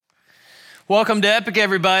Welcome to Epic,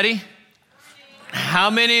 everybody. How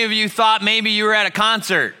many of you thought maybe you were at a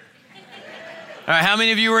concert? All right, how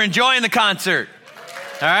many of you were enjoying the concert?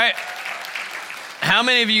 All right. How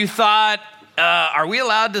many of you thought, are we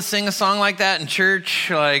allowed to sing a song like that in church?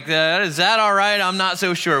 Like that? Is that all right? I'm not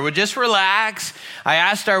so sure. Well, just relax. I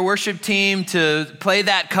asked our worship team to play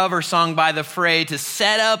that cover song by The Fray to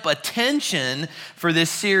set up attention for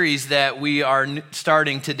this series that we are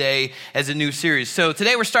starting today as a new series. So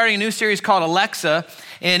today we're starting a new series called Alexa.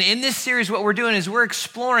 And in this series, what we're doing is we're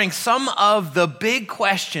exploring some of the big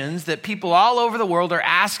questions that people all over the world are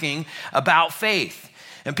asking about faith.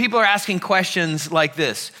 And people are asking questions like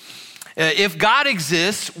this. If God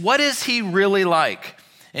exists, what is he really like?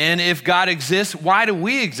 And if God exists, why do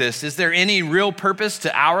we exist? Is there any real purpose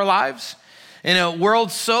to our lives? In a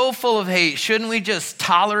world so full of hate, shouldn't we just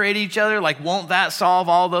tolerate each other? Like, won't that solve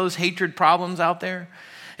all those hatred problems out there?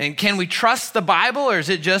 And can we trust the Bible, or is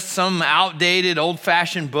it just some outdated,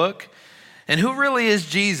 old-fashioned book? And who really is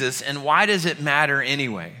Jesus, and why does it matter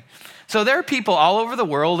anyway? So there are people all over the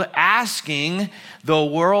world asking the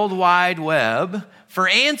World Wide Web for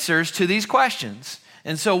answers to these questions.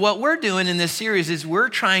 And so what we're doing in this series is we're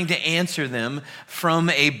trying to answer them from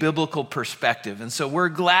a biblical perspective. And so we're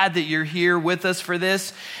glad that you're here with us for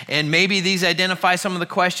this. And maybe these identify some of the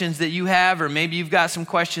questions that you have, or maybe you've got some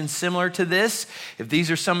questions similar to this. If these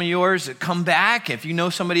are some of yours, come back. If you know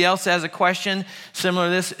somebody else has a question similar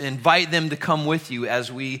to this, invite them to come with you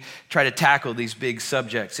as we try to tackle these big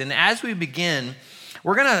subjects. And as we begin,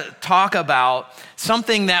 we're going to talk about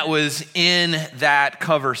something that was in that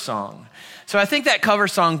cover song. So I think that cover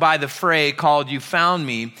song by The Fray called You Found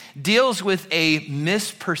Me deals with a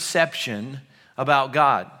misperception about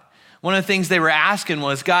God. One of the things they were asking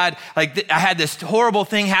was, God, like I had this horrible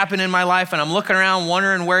thing happen in my life and I'm looking around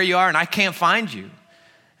wondering where you are and I can't find you.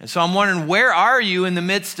 And so I'm wondering, where are you in the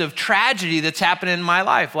midst of tragedy that's happening in my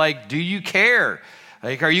life? Like, do you care?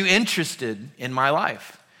 Like, are you interested in my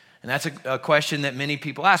life? And that's a question that many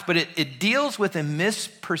people ask, but it deals with a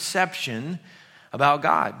misperception about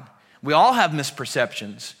God. We all have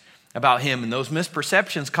misperceptions about him, and those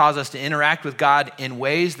misperceptions cause us to interact with God in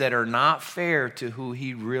ways that are not fair to who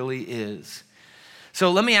he really is.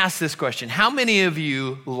 So let me ask this question. How many of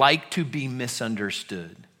you like to be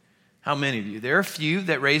misunderstood? How many of you? There are a few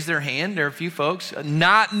that raise their hand. There are a few folks,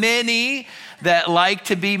 not many, that like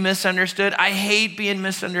to be misunderstood. I hate being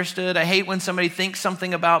misunderstood. I hate when somebody thinks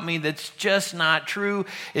something about me that's just not true.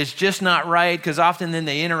 It's just not right, because often then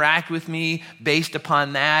they interact with me based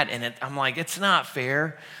upon that, and I'm like, it's not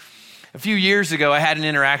fair. A few years ago, I had an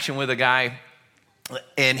interaction with a guy,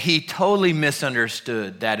 and he totally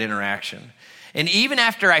misunderstood that interaction. And even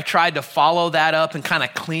after I tried to follow that up and kind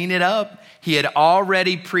of clean it up, he had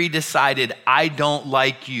already pre-decided, I don't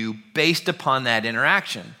like you, based upon that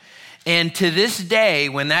interaction. And to this day,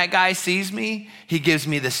 when that guy sees me, he gives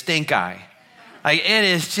me the stink eye. Like, it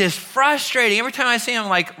is just frustrating. Every time I see him, I'm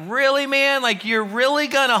like, really, man? Like, you're really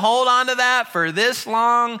gonna hold on to that for this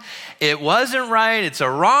long? It wasn't right. It's a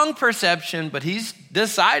wrong perception, but he's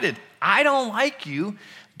decided, I don't like you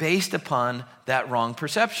based upon that wrong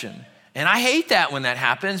perception. And I hate that when that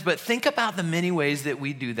happens, but think about the many ways that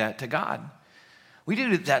we do that to God. We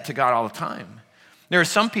do that to God all the time. There are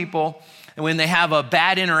some people, when they have a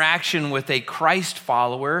bad interaction with a Christ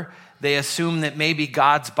follower, they assume that maybe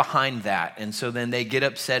God's behind that. And so then they get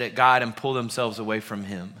upset at God and pull themselves away from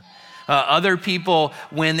him. Other people,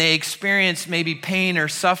 when they experience maybe pain or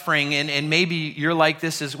suffering, and maybe you're like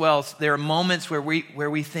this as well, there are moments where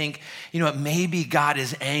we think, you know what, maybe God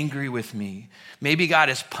is angry with me. Maybe God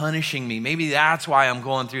is punishing me. Maybe that's why I'm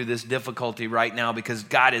going through this difficulty right now, because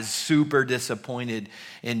God is super disappointed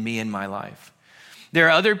in me and my life. There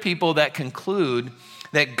are other people that conclude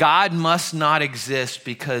that God must not exist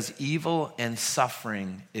because evil and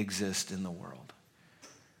suffering exist in the world.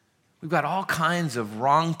 We've got all kinds of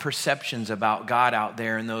wrong perceptions about God out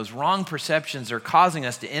there, and those wrong perceptions are causing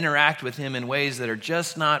us to interact with him in ways that are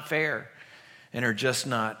just not fair and are just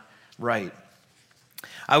not right.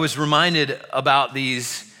 I was reminded about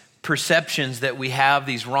these perceptions that we have,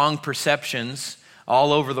 these wrong perceptions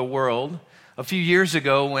all over the world, a few years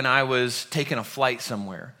ago when I was taking a flight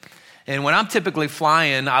somewhere. And when I'm typically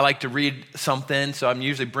flying, I like to read something, so I'm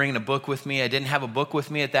usually bringing a book with me. I didn't have a book with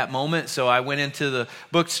me at that moment, so I went into the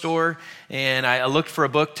bookstore and I looked for a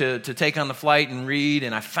book to take on the flight and read,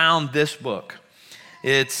 and I found this book.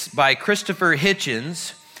 It's by Christopher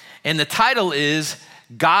Hitchens, and the title is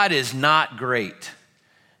God is Not Great.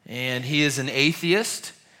 And he is an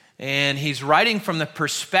atheist, and he's writing from the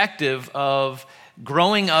perspective of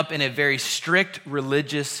growing up in a very strict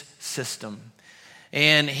religious system.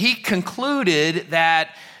 And he concluded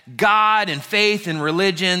that God and faith and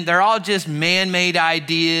religion, they're all just man-made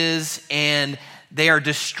ideas, and they are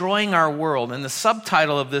destroying our world. And the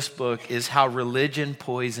subtitle of this book is How Religion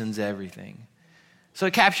Poisons Everything. So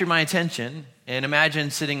it captured my attention. And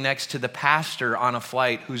imagine sitting next to the pastor on a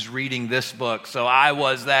flight who's reading this book. So I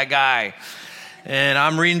was that guy. And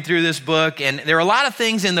I'm reading through this book, and there are a lot of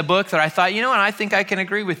things in the book that I thought, you know what, I think I can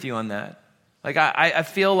agree with you on that. Like I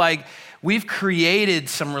feel like we've created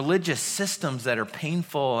some religious systems that are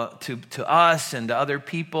painful to us and to other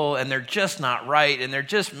people, and they're just not right, and they're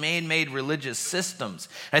just man-made religious systems.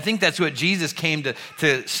 I think that's what Jesus came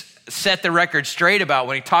to set the record straight about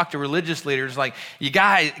when he talked to religious leaders. Like, you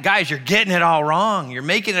guys, you're getting it all wrong. You're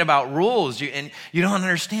making it about rules, and you don't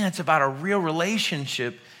understand. It's about a real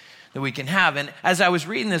relationship that we can have. And as I was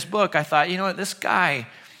reading this book, I thought, you know what, this guy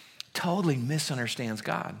totally misunderstands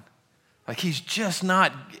God. Like, he's just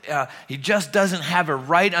not, he just doesn't have a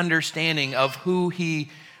right understanding of who he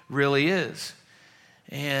really is.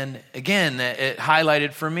 And again, it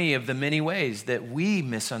highlighted for me of the many ways that we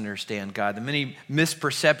misunderstand God, the many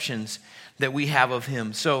misperceptions that we have of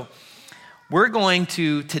him. So we're going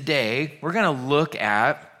to look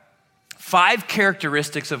at 5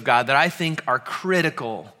 characteristics of God that I think are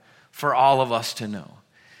critical for all of us to know.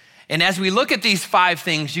 And as we look at these 5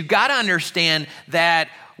 things, you got to understand that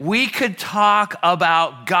we could talk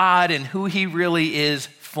about God and who he really is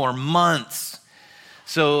for months.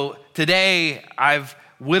 So today, I've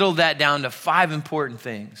whittled that down to 5 important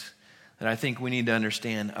things that I think we need to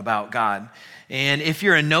understand about God. And if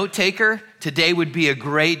you're a note taker, today would be a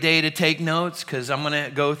great day to take notes, because I'm going to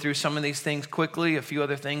go through some of these things quickly. A few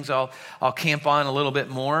other things I'll camp on a little bit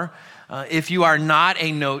more. If you are not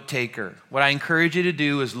a note taker, what I encourage you to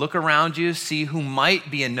do is look around you, see who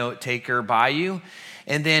might be a note taker by you,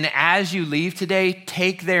 and then as you leave today,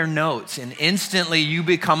 take their notes, and instantly you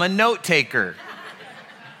become a note taker.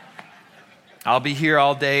 I'll be here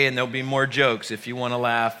all day, and there'll be more jokes. If you want to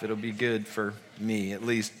laugh, it'll be good for me, at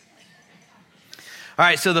least. All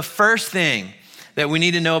right, so the first thing that we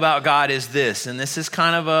need to know about God is this, and this is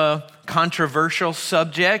kind of a controversial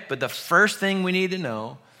subject, but the first thing we need to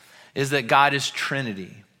know is that God is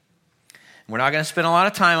Trinity. We're not going to spend a lot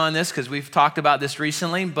of time on this because we've talked about this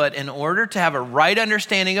recently, but in order to have a right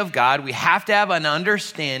understanding of God, we have to have an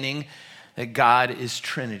understanding that God is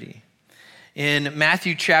Trinity. In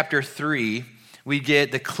Matthew chapter 3, we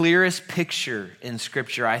get the clearest picture in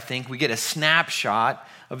Scripture, I think. We get a snapshot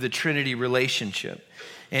of the Trinity relationship,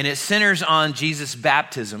 and it centers on Jesus'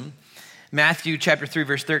 baptism. Matthew chapter 3,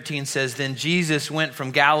 verse 13 says, "Then Jesus went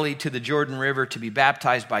from Galilee to the Jordan River to be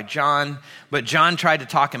baptized by John, but John tried to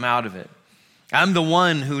talk him out of it. 'I'm the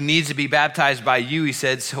one who needs to be baptized by you,' he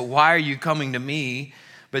said, 'so why are you coming to me?'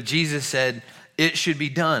 But Jesus said, 'It should be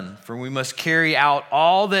done, for we must carry out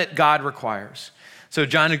all that God requires.' So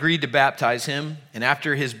John agreed to baptize him, and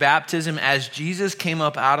after his baptism, as Jesus came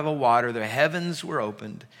up out of the water, the heavens were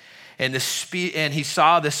opened, and he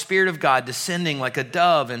saw the Spirit of God descending like a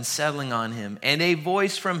dove and settling on him. And a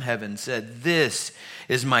voice from heaven said, 'This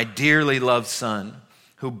is my dearly loved Son,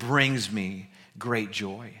 who brings me great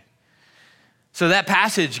joy.'" So that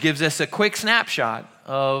passage gives us a quick snapshot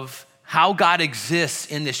of how God exists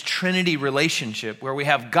in this Trinity relationship, where we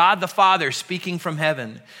have God the Father speaking from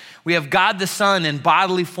heaven. We have God the Son in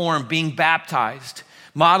bodily form being baptized,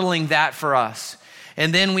 modeling that for us.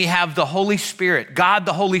 And then we have the Holy Spirit, God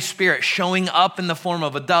the Holy Spirit, showing up in the form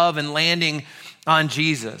of a dove and landing on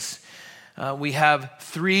Jesus. We have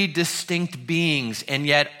 3 distinct beings, and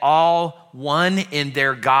yet all one in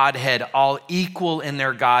their Godhead, all equal in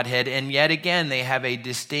their Godhead, and yet again they have a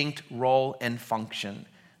distinct role and function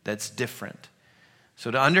that's different. So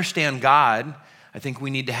to understand God, I think we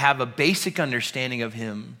need to have a basic understanding of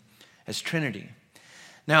him as Trinity.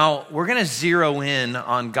 Now, we're going to zero in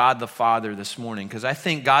on God the Father this morning, because I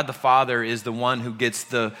think God the Father is the one who gets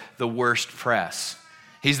the worst press.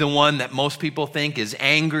 He's the one that most people think is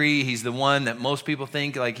angry. He's the one that most people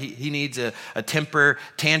think like he needs a temper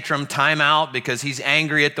tantrum timeout because he's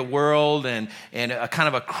angry at the world and a kind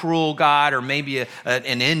of a cruel God, or maybe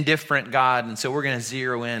an indifferent God. And so we're going to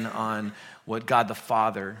zero in on what God the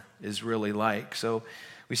Father is really like. So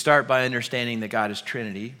we start by understanding that God is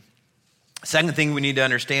Trinity. Second thing we need to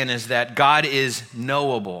understand is that God is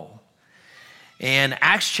knowable. And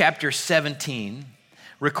Acts chapter 17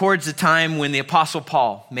 records the time when the Apostle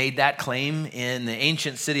Paul made that claim in the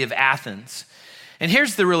ancient city of Athens. And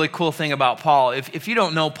here's the really cool thing about Paul. If you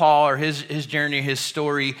don't know Paul or his journey, his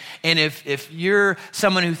story, and if you're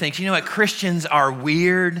someone who thinks, you know what, Christians are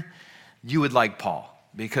weird, you would like Paul.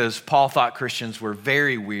 Because Paul thought Christians were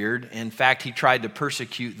very weird. In fact, he tried to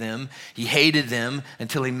persecute them. He hated them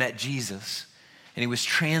until he met Jesus. and he was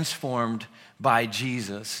transformed by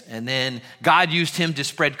Jesus. And then God used him to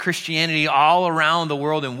spread Christianity all around the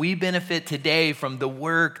world, and we benefit today from the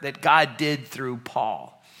work that God did through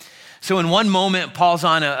Paul. So in one moment, Paul's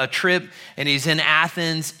on a trip, and he's in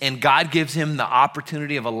Athens, and God gives him the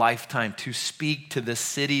opportunity of a lifetime to speak to the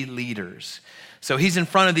city leaders. So he's in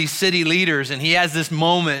front of these city leaders, and he has this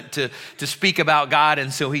moment to speak about God,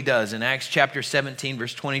 and so he does. In Acts chapter 17,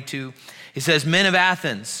 verse 22, he says, "Men of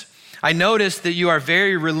Athens, I noticed that you are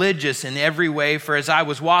very religious in every way, for as I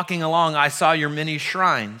was walking along, I saw your many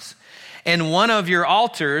shrines. And one of your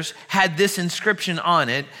altars had this inscription on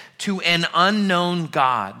it, 'To an unknown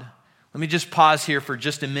God.'" Let me just pause here for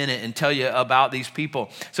just a minute and tell you about these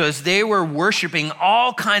people. So as they were worshiping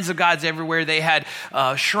all kinds of gods everywhere, they had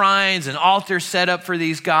shrines and altars set up for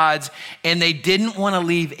these gods, and they didn't want to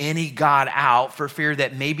leave any god out for fear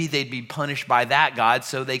that maybe they'd be punished by that god.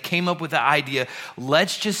 So they came up with the idea,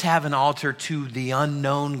 let's just have an altar to the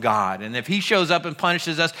unknown God. And if he shows up and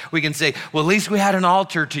punishes us, we can say, well, at least we had an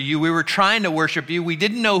altar to you. We were trying to worship you. We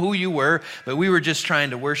didn't know who you were, but we were just trying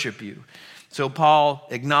to worship you. So Paul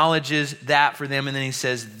acknowledges that for them, and then he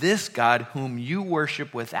says, this God whom you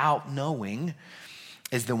worship without knowing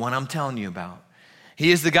is the one I'm telling you about.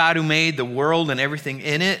 He is the God who made the world and everything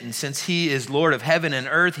in it, and since he is Lord of heaven and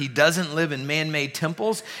earth, he doesn't live in man-made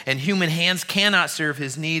temples, and human hands cannot serve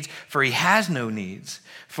his needs, for he has no needs.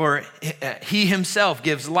 For he himself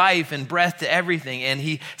gives life and breath to everything, and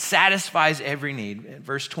he satisfies every need.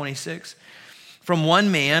 Verse 26, from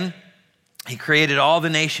one man, he created all the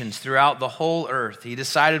nations throughout the whole earth. He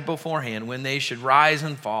decided beforehand when they should rise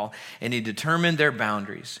and fall, and he determined their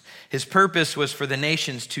boundaries. His purpose was for the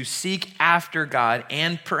nations to seek after God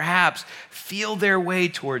and perhaps feel their way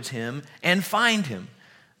towards him and find him,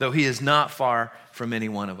 though he is not far from any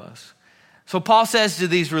one of us. So Paul says to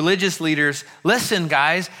these religious leaders, listen,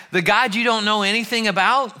 guys, the God you don't know anything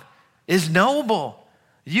about is knowable.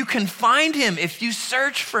 You can find him if you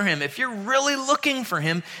search for him. If you're really looking for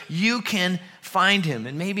him, you can find him.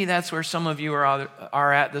 And maybe that's where some of you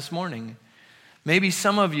are at this morning. Maybe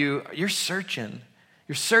some of you, you're searching.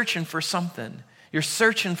 You're searching for something. You're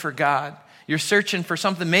searching for God. You're searching for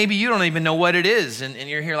something. Maybe you don't even know what it is. And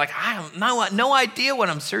you're here like, I have no idea what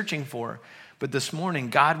I'm searching for. But this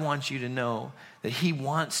morning, God wants you to know that he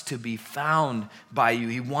wants to be found by you.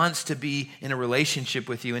 He wants to be in a relationship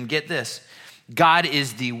with you. And get this, God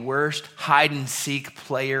is the worst hide and seek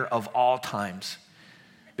player of all times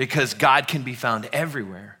because God can be found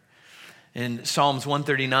everywhere. In Psalms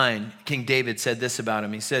 139, King David said this about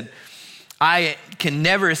him. He said, I can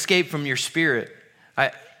never escape from your spirit.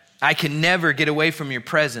 I can never get away from your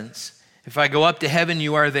presence. If I go up to heaven,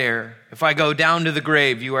 you are there. If I go down to the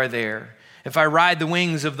grave, you are there. If I ride the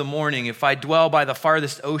wings of the morning, if I dwell by the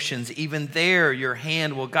farthest oceans, even there your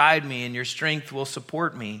hand will guide me and your strength will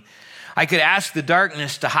support me. I could ask the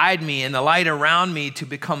darkness to hide me and the light around me to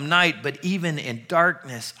become night, but even in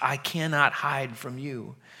darkness, I cannot hide from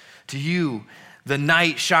you. To you, the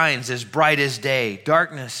night shines as bright as day.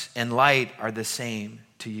 Darkness and light are the same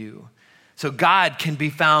to you. So God can be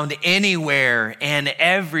found anywhere and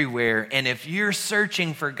everywhere. And if you're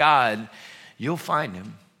searching for God, you'll find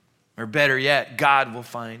him. Or better yet, God will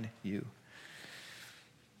find you.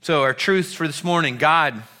 So our truths for this morning,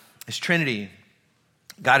 God is Trinity.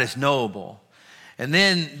 God is knowable. And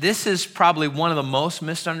then this is probably one of the most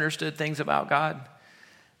misunderstood things about God.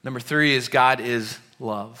 Number 3 is God is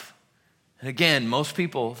love. And again, most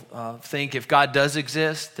people think if God does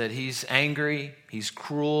exist, that he's angry, he's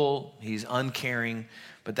cruel, he's uncaring,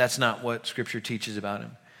 but that's not what Scripture teaches about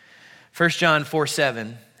him. 1 John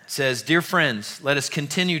 4:7 says, Dear friends, let us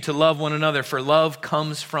continue to love one another, for love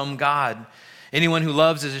comes from God. Anyone who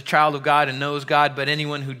loves is a child of God and knows God, but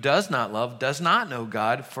anyone who does not love does not know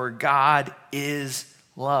God, for God is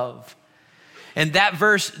love. And that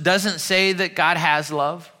verse doesn't say that God has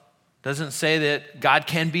love, doesn't say that God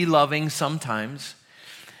can be loving sometimes.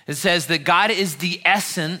 It says that God is the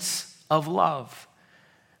essence of love,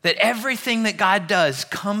 that everything that God does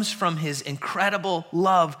comes from his incredible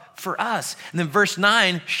love for us. And then verse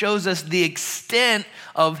 9 shows us the extent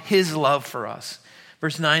of his love for us.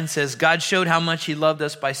 Verse 9 says, God showed how much he loved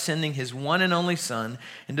us by sending his one and only Son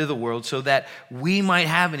into the world so that we might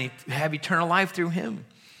have eternal life through him.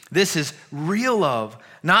 This is real love,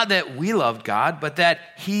 not that we loved God, but that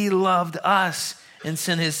he loved us and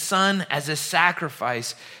sent his Son as a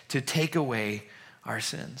sacrifice to take away our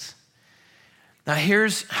sins. Now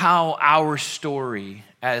here's how our story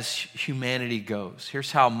as humanity goes.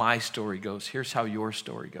 Here's how my story goes. Here's how your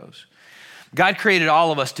story goes. God created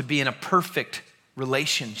all of us to be in a perfect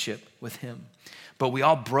relationship with him. but we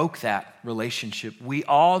all broke that relationship. We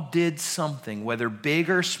all did something, whether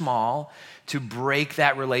big or small, to break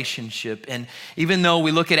that relationship. And even though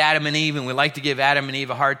we look at Adam and Eve and we like to give Adam and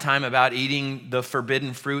Eve a hard time about eating the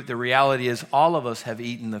forbidden fruit, the reality is all of us have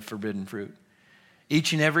eaten the forbidden fruit.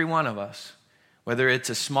 Each and every one of us. Whether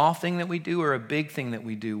it's a small thing that we do or a big thing that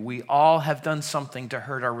we do, we all have done something to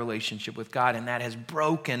hurt our relationship with God, and that has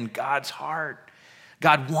broken God's heart.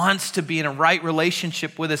 God wants to be in a right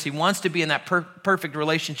relationship with us. He wants to be in that perfect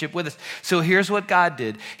relationship with us. So here's what God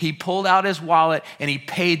did. He pulled out his wallet and he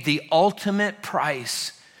paid the ultimate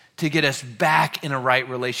price to get us back in a right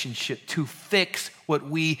relationship, to fix what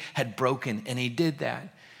we had broken. And he did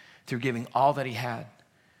that through giving all that he had.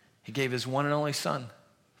 He gave his one and only son.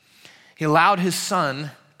 He allowed his son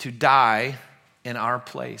to die in our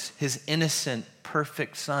place, his innocent,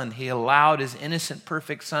 perfect son. He allowed his innocent,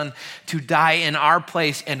 perfect son to die in our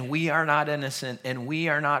place, and we are not innocent, and we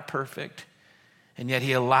are not perfect. And yet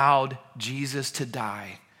he allowed Jesus to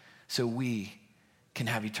die so we can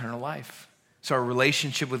have eternal life. So our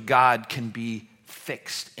relationship with God can be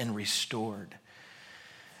fixed and restored.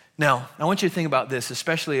 Now, I want you to think about this,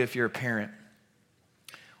 especially if you're a parent.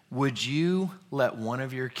 Would you let one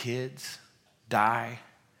of your kids die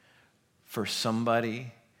for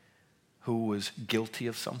somebody who was guilty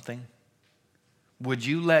of something? Would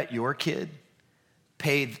you let your kid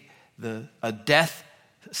pay a death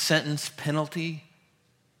sentence penalty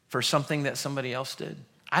for something that somebody else did?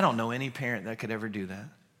 I don't know any parent that could ever do that.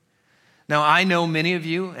 Now, I know many of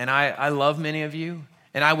you, and I love many of you,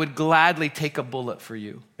 and I would gladly take a bullet for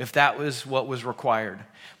you if that was what was required.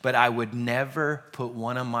 But I would never put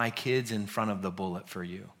one of my kids in front of the bullet for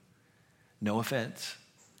you. No offense.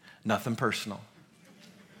 Nothing personal.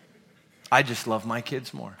 I just love my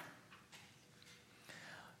kids more.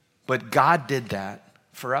 But God did that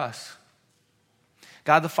for us.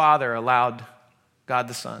 God the Father allowed God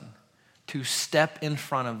the Son to step in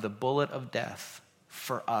front of the bullet of death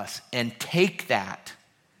for us and take that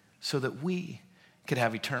so that we could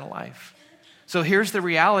have eternal life. So here's the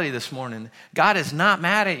reality this morning. God is not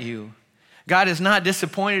mad at you. God is not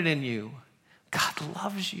disappointed in you. God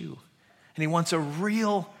loves you, and he wants a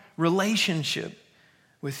real relationship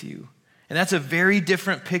with you. And that's a very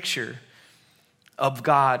different picture of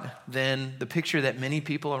God than the picture that many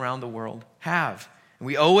people around the world have. And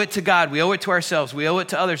we owe it to God. We owe it to ourselves. We owe it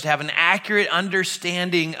to others to have an accurate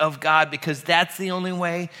understanding of God, because that's the only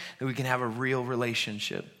way that we can have a real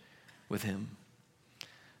relationship with him.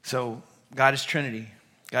 So God is Trinity.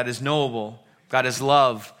 God is knowable. God is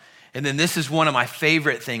love. And then this is one of my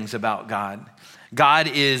favorite things about God. God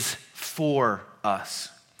is for us.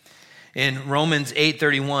 In Romans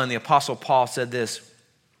 8:31, the Apostle Paul said this.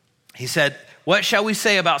 He said, "What shall we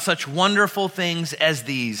say about such wonderful things as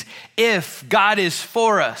these? If God is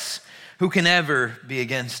for us, who can ever be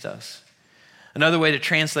against us?" Another way to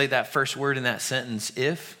translate that first word in that sentence,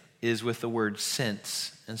 if, is with the word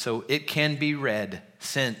since. And so it can be read,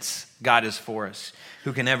 since God is for us,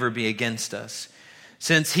 who can ever be against us?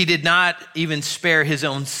 Since he did not even spare his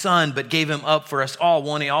own son, but gave him up for us all,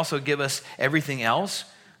 won't he also give us everything else?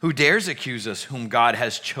 Who dares accuse us whom God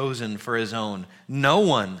has chosen for his own? No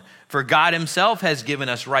one. For God himself has given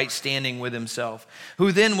us right standing with himself.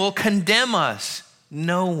 Who then will condemn us?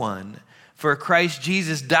 No one. For Christ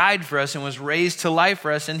Jesus died for us and was raised to life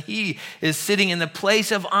for us, and he is sitting in the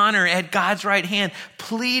place of honor at God's right hand,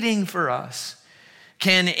 pleading for us.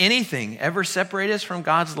 Can anything ever separate us from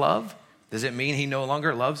God's love? Does it mean he no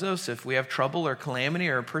longer loves us if we have trouble or calamity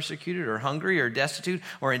or are persecuted or hungry or destitute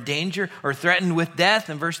or in danger or threatened with death?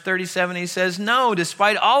 In verse 37, he says, no,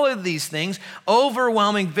 despite all of these things,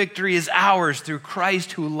 overwhelming victory is ours through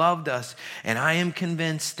Christ who loved us. And I am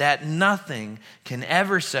convinced that nothing can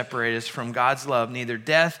ever separate us from God's love, neither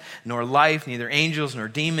death nor life, neither angels nor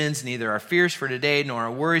demons, neither our fears for today nor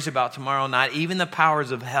our worries about tomorrow, not even the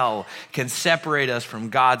powers of hell can separate us from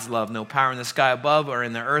God's love. No power in the sky above or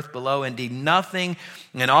in the earth below. Indeed, nothing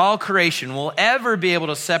in all creation will ever be able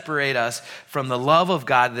to separate us from the love of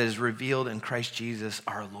God that is revealed in Christ Jesus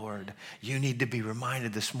our Lord. You need to be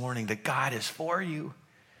reminded this morning that God is for you.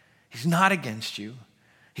 He's not against you.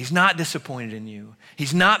 He's not disappointed in you.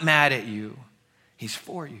 He's not mad at you. He's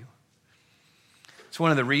for you. It's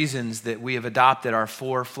one of the reasons that we have adopted our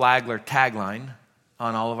 4 Flagler tagline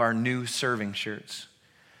on all of our new serving shirts.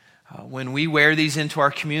 When we wear these into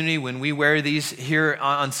our community, when we wear these here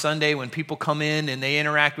on Sunday, when people come in and they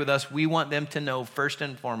interact with us, we want them to know first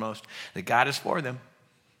and foremost that God is for them.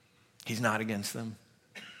 He's not against them.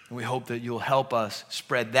 And we hope that you'll help us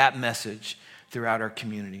spread that message throughout our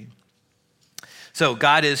community. So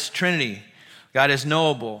God is Trinity. God is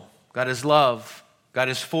knowable. God is love. God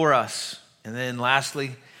is for us. And then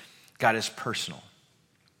lastly, God is personal.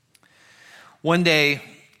 One day,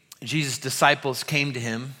 Jesus' disciples came to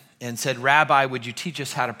him and said, "Rabbi, would you teach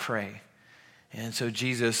us how to pray?" And so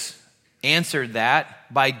Jesus answered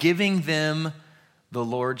that by giving them the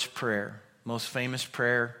Lord's Prayer, most famous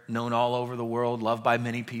prayer known all over the world, loved by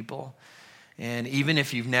many people. And even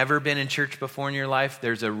if you've never been in church before in your life,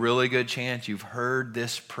 there's a really good chance you've heard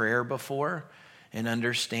this prayer before and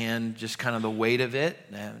understand just kind of the weight of it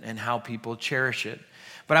and how people cherish it.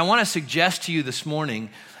 But I want to suggest to you this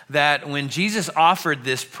morning that when Jesus offered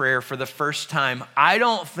this prayer for the first time, I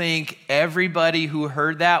don't think everybody who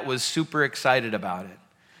heard that was super excited about it.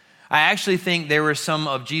 I actually think there were some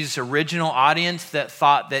of Jesus' original audience that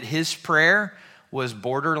thought that his prayer was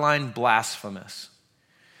borderline blasphemous.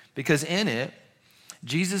 Because in it,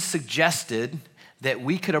 Jesus suggested that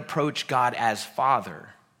we could approach God as Father.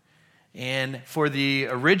 And for the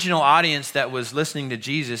original audience that was listening to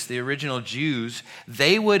Jesus, the original Jews,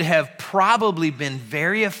 they would have probably been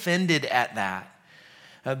very offended at that.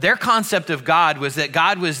 Their concept of God was that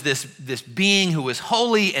God was this being who was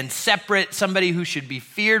holy and separate, somebody who should be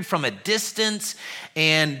feared from a distance.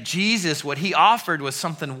 And Jesus, what he offered was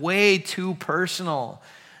something way too personal.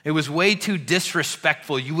 It was way too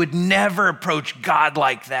disrespectful. You would never approach God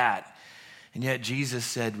like that. And yet Jesus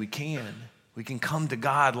said we can. We can come to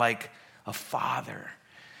God like a father.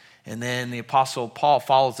 And then the Apostle Paul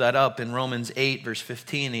follows that up in Romans 8, verse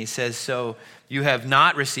 15. He says, "So you have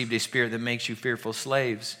not received a spirit that makes you fearful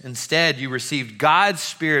slaves. Instead, you received God's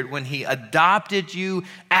Spirit when he adopted you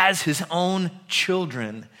as his own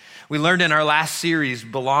children." We learned in our last series,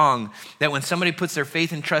 Belong, that when somebody puts their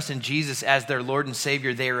faith and trust in Jesus as their Lord and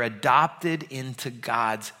Savior, they are adopted into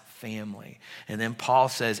God's family. And then Paul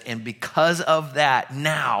says, and because of that,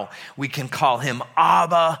 now we can call him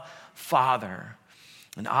Abba, Father.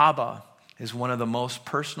 And Abba is one of the most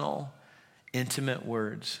personal, intimate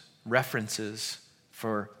words, references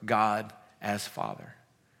for God as Father.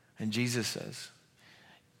 And Jesus says,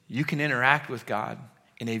 you can interact with God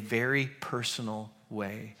in a very personal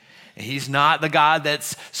way. And he's not the God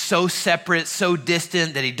that's so separate, so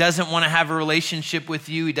distant that he doesn't want to have a relationship with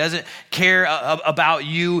you. He doesn't care about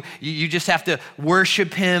you. You just have to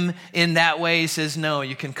worship him in that way. He says, no,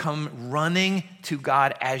 you can come running to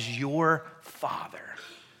God as your Father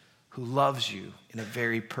who loves you in a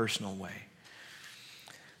very personal way.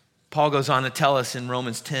 Paul goes on to tell us in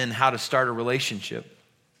Romans 10 how to start a relationship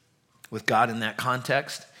with God in that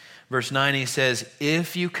context. Verse 9, he says,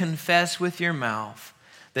 if you confess with your mouth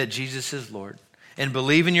that Jesus is Lord and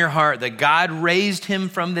believe in your heart that God raised him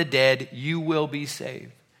from the dead, you will be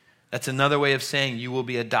saved. That's another way of saying you will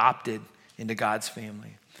be adopted into God's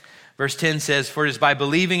family. Verse 10 says, for it is by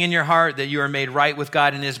believing in your heart that you are made right with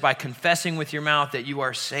God, and it is by confessing with your mouth that you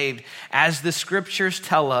are saved. As the scriptures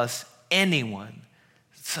tell us, anyone,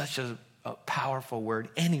 such a powerful word,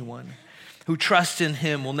 anyone who trusts in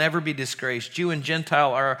him will never be disgraced. Jew and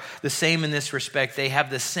Gentile are the same in this respect. They have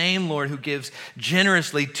the same Lord who gives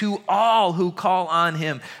generously to all who call on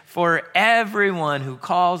him. For everyone who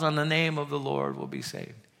calls on the name of the Lord will be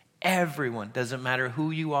saved. Everyone. Doesn't matter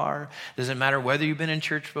who you are. Doesn't matter whether you've been in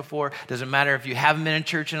church before. Doesn't matter if you haven't been in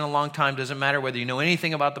church in a long time. Doesn't matter whether you know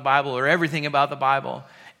anything about the Bible or everything about the Bible.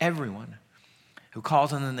 Everyone who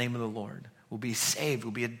calls on the name of the Lord will be saved,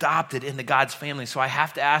 will be adopted into God's family. So I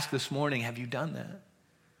have to ask this morning, have you done that?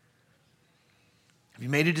 Have you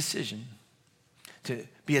made a decision to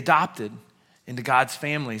be adopted into God's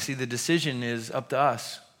family? See, the decision is up to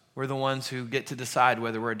us. We're the ones who get to decide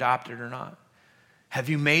whether we're adopted or not. Have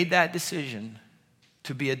you made that decision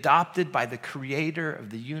to be adopted by the creator of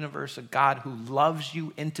the universe, a God who loves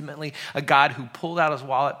you intimately, a God who pulled out his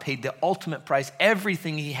wallet, paid the ultimate price,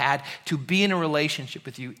 everything he had to be in a relationship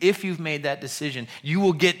with you? If you've made that decision, you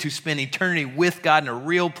will get to spend eternity with God in a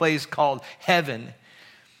real place called heaven.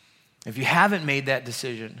 If you haven't made that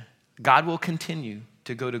decision, God will continue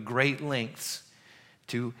to go to great lengths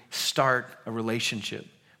to start a relationship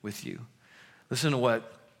with you. Listen to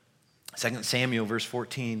what 2 Samuel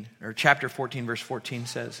chapter 14, verse 14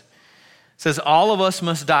 says. It says, all of us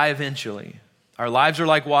must die eventually. Our lives are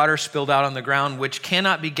like water spilled out on the ground, which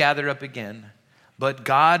cannot be gathered up again. But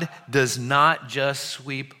God does not just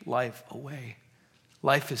sweep life away.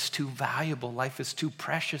 Life is too valuable. Life is too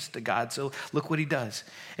precious to God. So look what he does.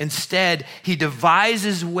 Instead, he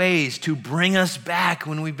devises ways to bring us back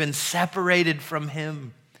when we've been separated from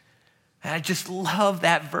him. And I just love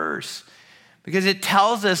that verse, because it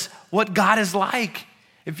tells us what God is like.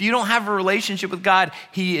 If you don't have a relationship with God,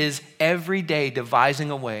 he is every day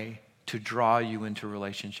devising a way to draw you into a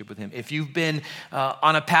relationship with him. If you've been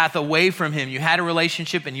on a path away from him, you had a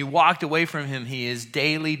relationship and you walked away from him, he is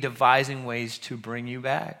daily devising ways to bring you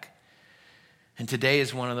back. And today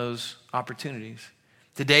is one of those opportunities.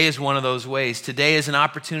 Today is one of those ways. Today is an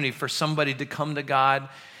opportunity for somebody to come to God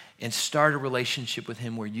and start a relationship with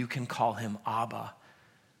him where you can call him Abba,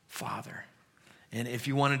 Father. And if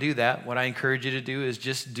you want to do that, what I encourage you to do is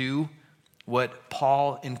just do what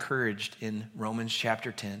Paul encouraged in Romans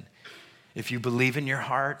chapter 10. If you believe in your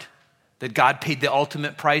heart that God paid the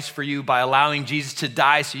ultimate price for you by allowing Jesus to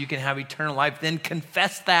die so you can have eternal life, then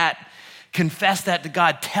confess that. Confess that to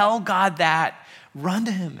God. Tell God that. Run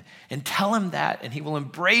to him and tell him that, and he will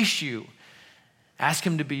embrace you. Ask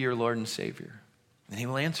him to be your Lord and Savior, and he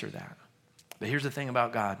will answer that. But here's the thing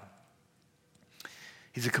about God.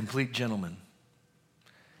 He's a complete gentleman.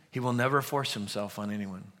 He will never force himself on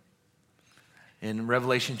anyone. In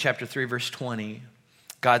Revelation chapter 3, verse 20,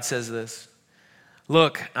 God says this,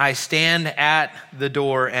 "Look, I stand at the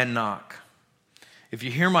door and knock. If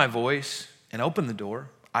you hear my voice and open the door,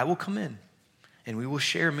 I will come in, and we will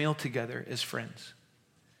share a meal together as friends."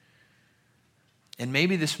 And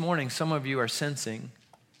maybe this morning, some of you are sensing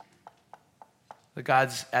that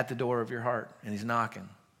God's at the door of your heart, and he's knocking.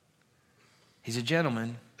 He's a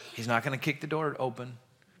gentleman. He's not going to kick the door open.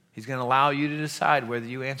 He's going to allow you to decide whether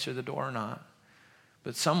you answer the door or not.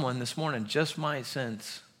 But someone this morning just might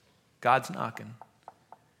sense God's knocking.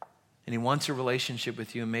 And he wants a relationship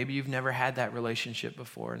with you. And maybe you've never had that relationship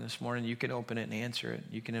before. And this morning you can open it and answer it.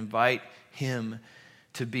 You can invite him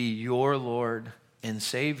to be your Lord and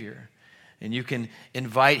Savior. And you can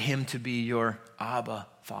invite him to be your Abba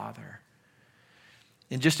Father.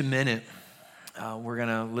 In just a minute, we're going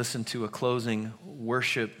to listen to a closing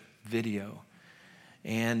worship video.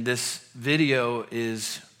 And this video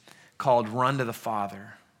is called "Run to the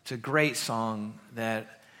Father." It's a great song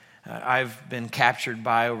that I've been captured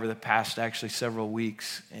by over the past actually several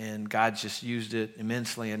weeks, and God's just used it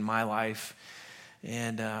immensely in my life.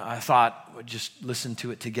 And I thought we'd just listen to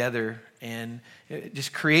it together and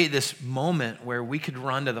just create this moment where we could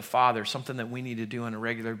run to the Father, something that we need to do on a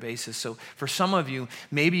regular basis. So for some of you,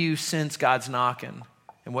 maybe you sense God's knocking,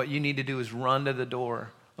 and what you need to do is run to the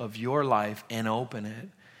door of your life and open it.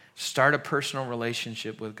 Start a personal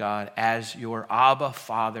relationship with God as your Abba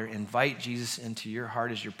Father. Invite Jesus into your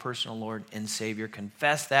heart as your personal Lord and Savior.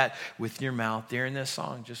 Confess that with your mouth during this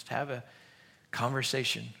song. Just have a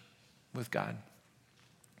conversation with God.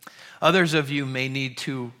 Others of you may need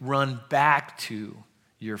to run back to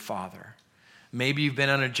your Father. Maybe you've been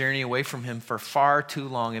on a journey away from him for far too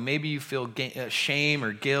long, and maybe you feel shame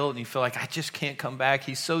or guilt, and you feel like, I just can't come back.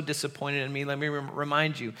 He's so disappointed in me. Let me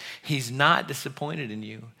remind you, he's not disappointed in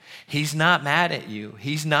you. He's not mad at you.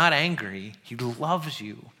 He's not angry. He loves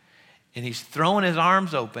you, and he's throwing his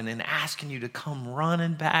arms open and asking you to come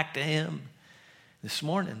running back to him. This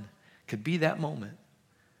morning could be that moment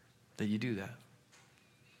that you do that.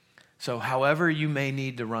 So however you may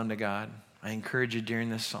need to run to God, I encourage you during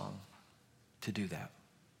this song to do that.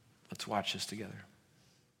 Let's watch this together.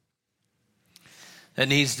 That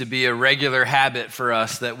needs to be a regular habit for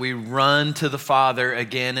us, that we run to the Father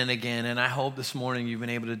again and again. And I hope this morning you've been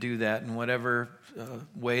able to do that in whatever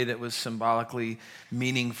way that was symbolically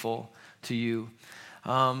meaningful to you.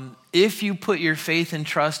 If you put your faith and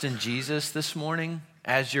trust in Jesus this morning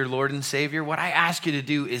as your Lord and Savior, what I ask you to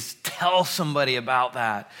do is tell somebody about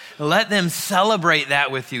that. Let them celebrate that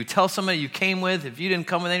with you. Tell somebody you came with. If you didn't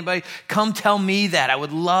come with anybody, come tell me that. I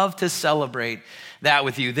would love to celebrate that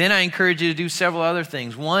with you. Then I encourage you to do several other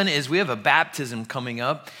things. One is we have a baptism coming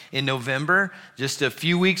up in November, just a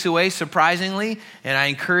few weeks away, surprisingly. And I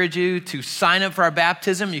encourage you to sign up for our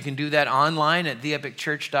baptism. You can do that online at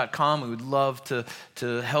theepicchurch.com. We would love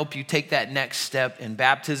to help you take that next step in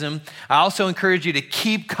baptism. I also encourage you to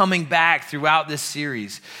keep coming back throughout this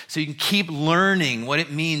series so you can keep learning what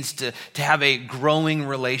it means to have a growing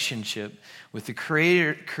relationship with the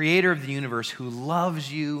creator of the universe who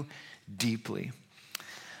loves you deeply.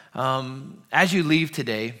 As you leave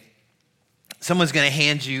today, someone's going to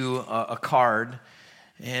hand you a card,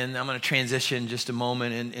 and I'm going to transition just a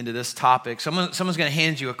moment into this topic. Someone's going to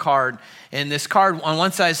hand you a card, and this card on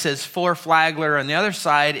one side says for Flagler, on the other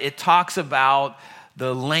side it talks about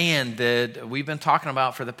the land that we've been talking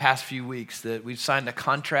about for the past few weeks, that we've signed a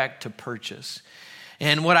contract to purchase.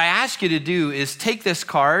 And what I ask you to do is take this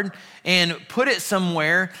card and put it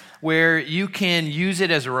somewhere where you can use it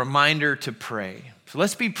as a reminder to pray. So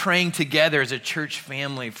let's be praying together as a church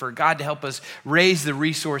family for God to help us raise the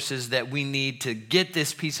resources that we need to get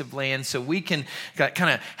this piece of land so we can kind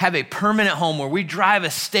of have a permanent home where we drive a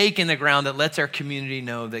stake in the ground that lets our community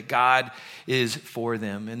know that God is for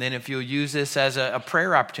them. And then if you'll use this as a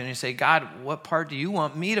prayer opportunity, say, God, what part do you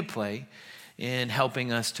want me to play in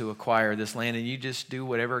helping us to acquire this land? And you just do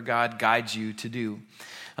whatever God guides you to do.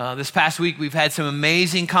 This past week, we've had some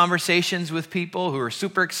amazing conversations with people who are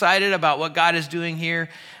super excited about what God is doing here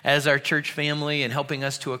as our church family and helping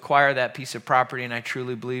us to acquire that piece of property. And I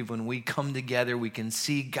truly believe when we come together, we can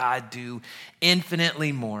see God do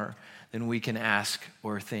infinitely more than we can ask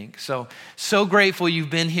or think. So grateful you've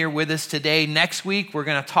been here with us today. Next week, we're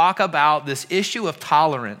going to talk about this issue of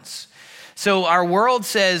tolerance. So our world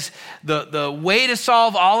says the way to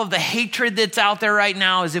solve all of the hatred that's out there right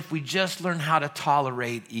now is if we just learn how to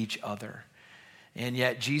tolerate each other. And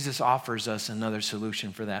yet Jesus offers us another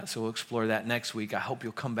solution for that. So we'll explore that next week. I hope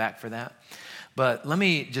you'll come back for that. But let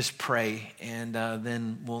me just pray, and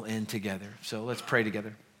then we'll end together. So let's pray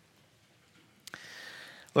together.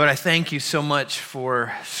 Lord, I thank you so much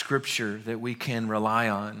for Scripture that we can rely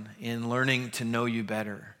on in learning to know you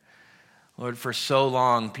better. Lord, for so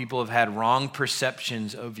long, people have had wrong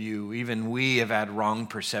perceptions of you. Even we have had wrong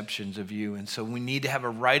perceptions of you. And so we need to have a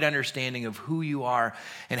right understanding of who you are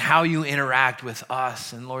and how you interact with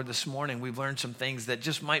us. And Lord, this morning, we've learned some things that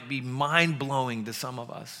just might be mind-blowing to some of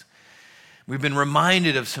us. We've been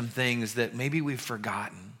reminded of some things that maybe we've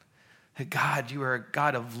forgotten. That God, you are a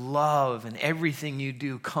God of love, and everything you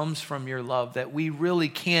do comes from your love, that we really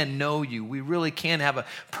can know you. We really can have a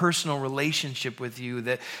personal relationship with you,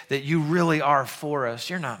 that you really are for us.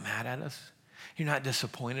 You're not mad at us. You're not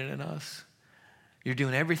disappointed in us. You're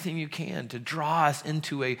doing everything you can to draw us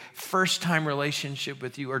into a first-time relationship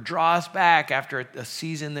with you or draw us back after a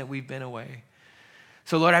season that we've been away.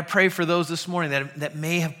 So, Lord, I pray for those this morning that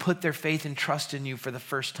may have put their faith and trust in you for the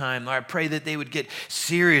first time. Lord, I pray that they would get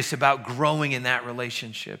serious about growing in that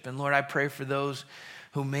relationship. And, Lord, I pray for those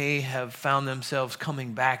who may have found themselves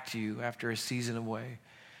coming back to you after a season away.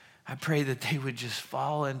 I pray that they would just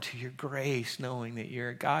fall into your grace, knowing that you're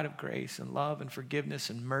a God of grace and love and forgiveness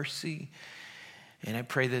and mercy. And I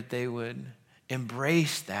pray that they would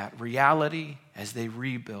embrace that reality as they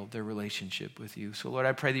rebuild their relationship with you. So, Lord,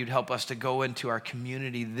 I pray that you'd help us to go into our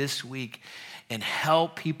community this week and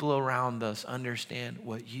help people around us understand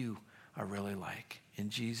what you are really like. In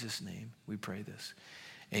Jesus' name, we pray this.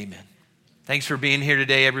 Amen. Thanks for being here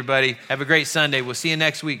today, everybody. Have a great Sunday. We'll see you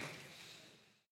next week.